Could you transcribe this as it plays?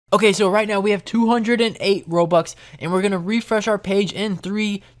Okay, so right now we have 208 Robux, and we're gonna refresh our page in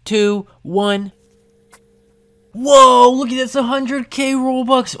 3, 2, 1. Whoa, look at this, 100k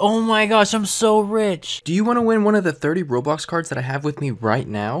Robux. Oh my gosh, I'm so rich. Do you want to win one of the 30 Roblox cards that I have with me right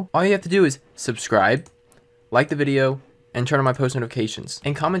now? All you have to do is subscribe, like the video, and turn on my post notifications.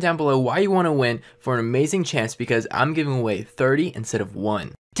 And comment down below why you want to win for an amazing chance, because I'm giving away 30 instead of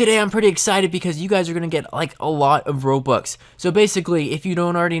 1. Today I'm pretty excited because you guys are going to get like a lot of Robux. So basically, if you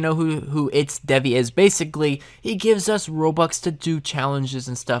don't already know who It's Devi is, basically he gives us Robux to do challenges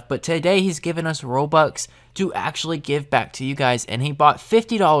and stuff. But today he's given us Robux to actually give back to you guys. And he bought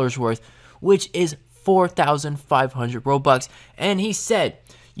 $50 worth, which is 4,500 Robux. And he said,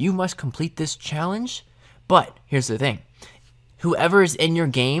 you must complete this challenge. But here's the thing. Whoever is in your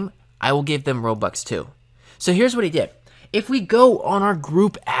game, I will give them Robux too. So here's what he did. If we go on our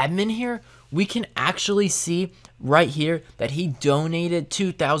group admin here, we can actually see right here that he donated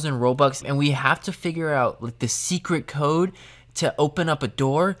 2,000 Robux, and we have to figure out like the secret code to open up a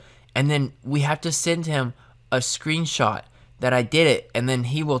door, and then we have to send him a screenshot that I did it, and then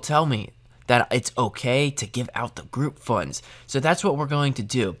he will tell me that it's okay to give out the group funds. So that's what we're going to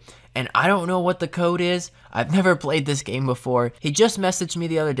do. And I don't know what the code is. I've never played this game before. He just messaged me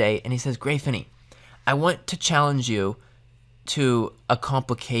the other day, and he says, Grayfinny, I want to challenge you to a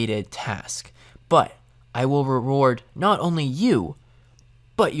complicated task, but I will reward not only you,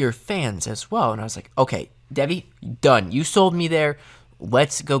 but your fans as well. And I was like, okay, Devi, done. You sold me there.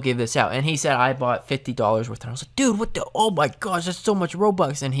 Let's go give this out. And he said, I bought $50 worth. And I was like, dude, what the, oh my gosh, that's so much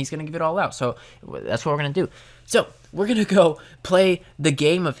Robux. And he's going to give it all out. So that's what we're going to do. So we're going to go play the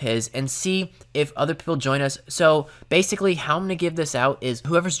game of his and see if other people join us. So basically how I'm going to give this out is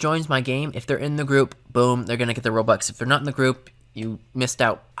whoever joins my game, if they're in the group, boom, they're going to get the Robux. If they're not in the group, you missed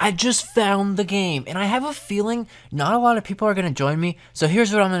out. I just found the game and I have a feeling not a lot of people are going to join me. So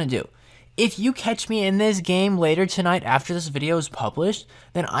here's what I'm going to do. If you catch me in this game later tonight after this video is published,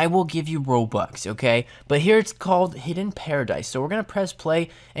 then I will give you Robux, okay? But here it's called Hidden Paradise. So we're going to press play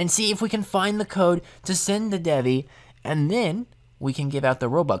and see if we can find the code to send to Devi, and then we can give out the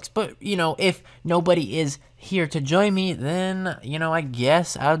Robux. But, you know, if nobody is here to join me, then, you know, I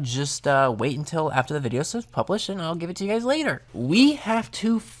guess I'll just wait until after the video is published and I'll give it to you guys later. We have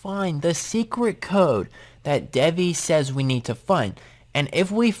to find the secret code that Devi says we need to find. And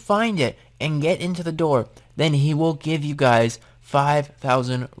if we find it and get into the door, then he will give you guys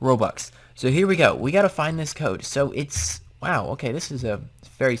 5,000 Robux. So here we go. We got to find this code. So it's, wow, okay, this is a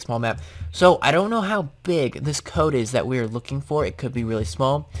very small map. So I don't know how big this code is that we're looking for. It could be really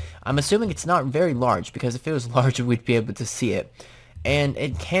small. I'm assuming it's not very large, because if it was larger, we'd be able to see it. And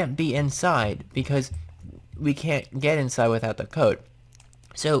it can't be inside because we can't get inside without the code.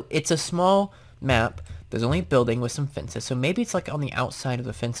 So it's a small map. There's only a building with some fences, so maybe it's like on the outside of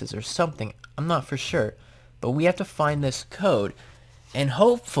the fences or something. I'm not for sure. But we have to find this code, and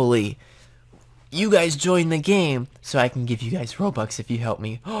hopefully you guys join the game so I can give you guys Robux if you help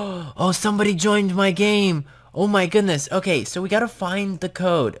me. Oh, somebody joined my game. Oh my goodness. Okay, so we gotta find the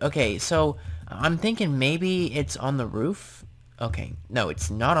code. Okay, so I'm thinking maybe it's on the roof. Okay, no,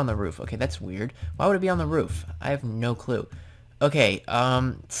 it's not on the roof. Okay, that's weird. Why would it be on the roof? I have no clue. Okay,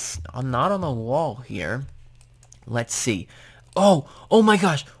 it's not on the wall here. Let's see. Oh my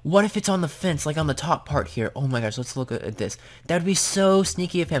gosh, what if it's on the fence, like on the top part here? Oh my gosh, let's look at this. That would be so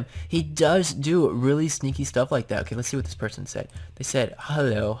sneaky of him. He does do really sneaky stuff like that. Okay, let's see what this person said. They said,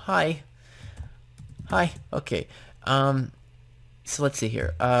 hello, hi. Hi, okay. So let's see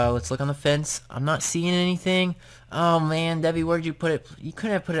here. Let's look on the fence. I'm not seeing anything. Oh man, Debbie, where'd you put it? You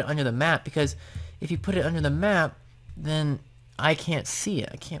couldn't have put it under the map, because if you put it under the map, then I can't see it.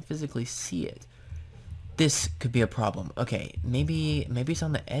 I can't physically see it. This could be a problem. Okay, maybe it's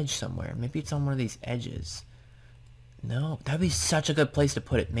on the edge somewhere. Maybe it's on one of these edges. No, that'd be such a good place to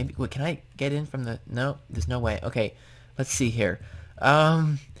put it. Maybe, wait, can I get in from the, no, there's no way. Okay, let's see here.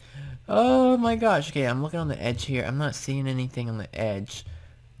 Oh my gosh. Okay, I'm looking on the edge here. I'm not seeing anything on the edge.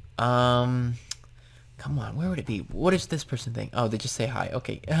 Come on, where would it be? What does this person think? Oh, they just say hi.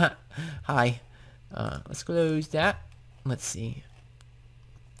 Okay, hi. Let's close that. Let's see.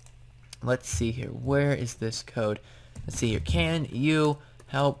 Let's see here. Where is this code? Let's see here. Can you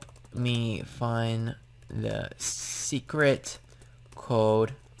help me find the secret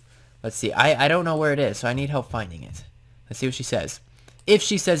code? Let's see. I don't know where it is, so I need help finding it. Let's see what she says. If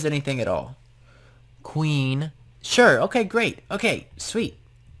she says anything at all. Queen. Sure. Okay, great. Okay, sweet.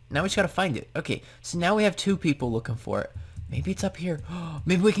 Now we just gotta find it. Okay, so now we have 2 people looking for it. Maybe it's up here.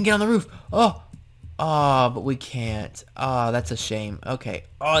 Maybe we can get on the roof. Oh, but we can't. Oh, that's a shame. Okay.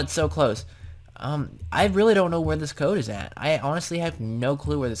 Oh, it's so close. I really don't know where this code is at. I honestly have no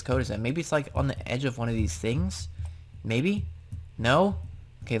clue where this code is at. Maybe it's like on the edge of one of these things. Maybe? No?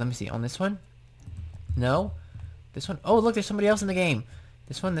 Okay, let me see. On this one? No? This one? Oh, look, there's somebody else in the game.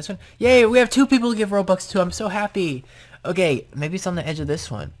 This one, this one. Yay, we have 2 people to give Robux to. I'm so happy. Okay, maybe it's on the edge of this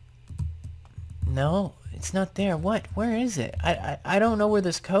one. No, it's not there. What? Where is it? I don't know where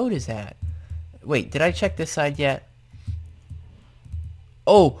this code is at. Wait, did I check this side yet?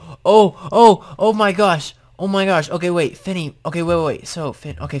 Oh my gosh. Oh my gosh. Okay, wait, Finny. Okay, wait. So,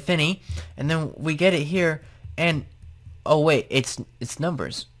 okay, Finny. And then we get it here. And, oh wait, it's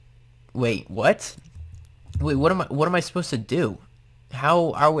numbers. Wait, what? Wait, what am I supposed to do?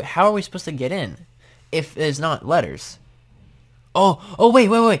 How are we supposed to get in if there's not letters? Oh,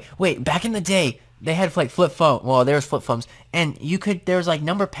 wait. Back in the day, they had like flip phone. Well, there was flip phones, and there's like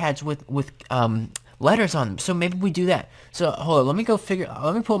number pads with letters on them. So maybe we do that. So hold on, let me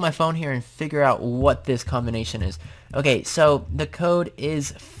pull up my phone here and figure out what this combination is. Okay, so the code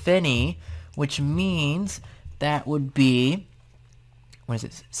is Finny, which means that would be, what is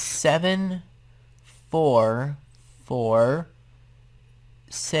it? 7 4 4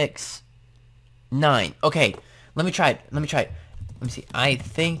 6 9. Okay, let me try it. Let me see. I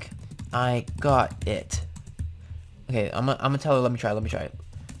think I got it. Okay, I'm gonna tell her. Let me try.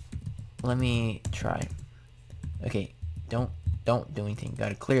 Let me try. Okay, don't do anything.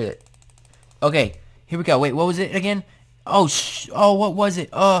 Gotta clear it. Okay, here we go. Wait, what was it again? Oh, what was it?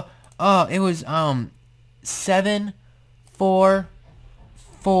 It was 7 4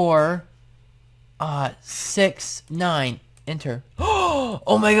 4 6 9. Enter.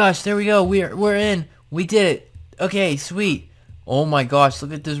 Oh my gosh, there we go. We're in. We did it. Okay, sweet. Oh my gosh,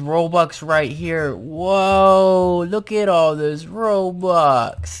 look at this Robux right here. Whoa, look at all this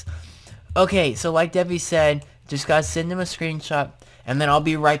Robux. Okay, so like Debbie said, just gotta send him a screenshot, and then I'll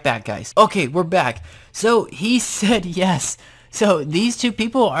be right back, guys. Okay, we're back. So he said yes. So these 2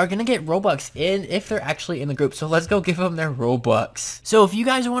 people are gonna get Robux if they're actually in the group. So let's go give them their Robux. So if you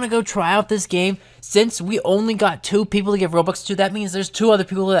guys want to go try out this game, since we only got 2 people to give Robux to, that means there's 2 other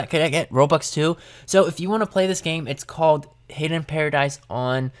people that could get Robux too. So if you want to play this game, it's called Hidden Paradise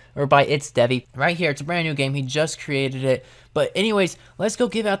by It's Debbie. Right here, it's a brand new game. He just created it. But anyways, let's go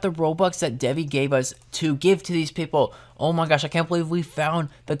give out the Robux that Debbie gave us to give to these people. Oh my gosh, I can't believe we found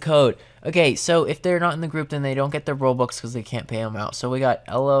the code. Okay, so if they're not in the group, then they don't get their Robux because they can't pay them out. So we got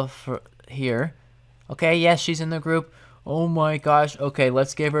Ella here. Okay, yes, she's in the group. Oh my gosh. Okay,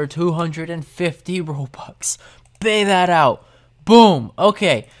 let's give her 250 Robux. Pay that out. Boom.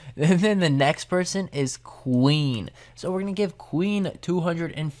 Okay. And then the next person is Queen. So we're going to give Queen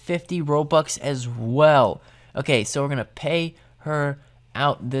 250 Robux as well. Okay, so we're going to pay her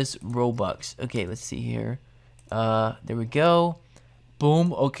out this Robux. Okay, let's see here. There we go.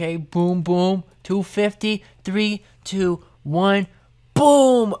 Boom. Okay, boom. 250. 3, 2, 1.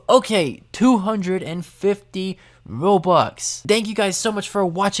 Boom. Okay, 250 Robux. Thank you guys so much for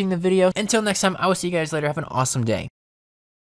watching the video. Until next time, I will see you guys later. Have an awesome day.